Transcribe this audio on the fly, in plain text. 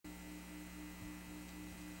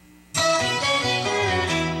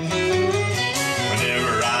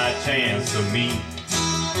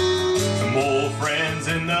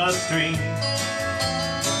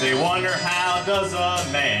They wonder, how does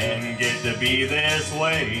a man get to be this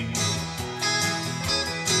way?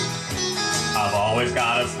 I've always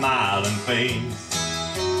got a smiling face,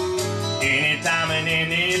 anytime and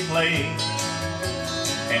any place.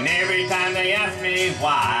 And every time they ask me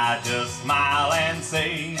why, I just smile and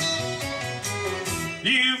say,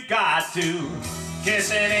 you've got to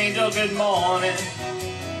kiss an angel good morning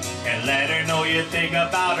and let her know you think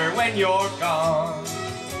about her when you're gone.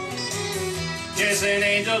 Kiss an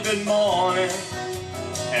angel good morning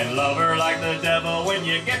and love her like the devil when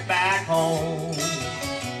you get back home.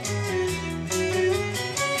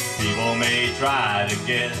 People may try to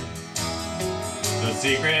get the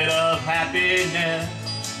secret of happiness,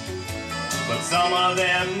 but some of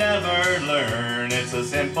them never learn it's a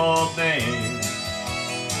simple thing.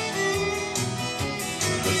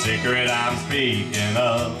 The secret I'm speaking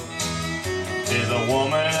of is a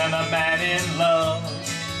woman and a man in love.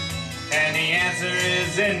 And the answer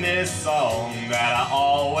is in this song that I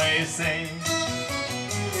always sing.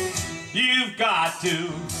 You've got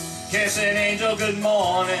to kiss an angel good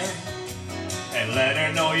morning and let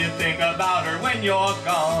her know you think about her when you're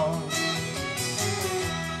gone.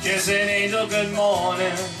 Kiss an angel good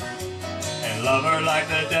morning and love her like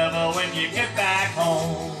the devil when you get back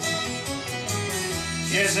home.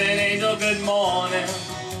 Kiss an angel good morning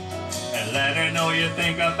and let her know you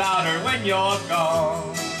think about her when you're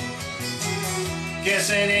gone.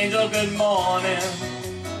 Kiss an angel good morning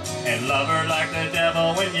and love her like the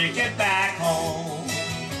devil when you get back home.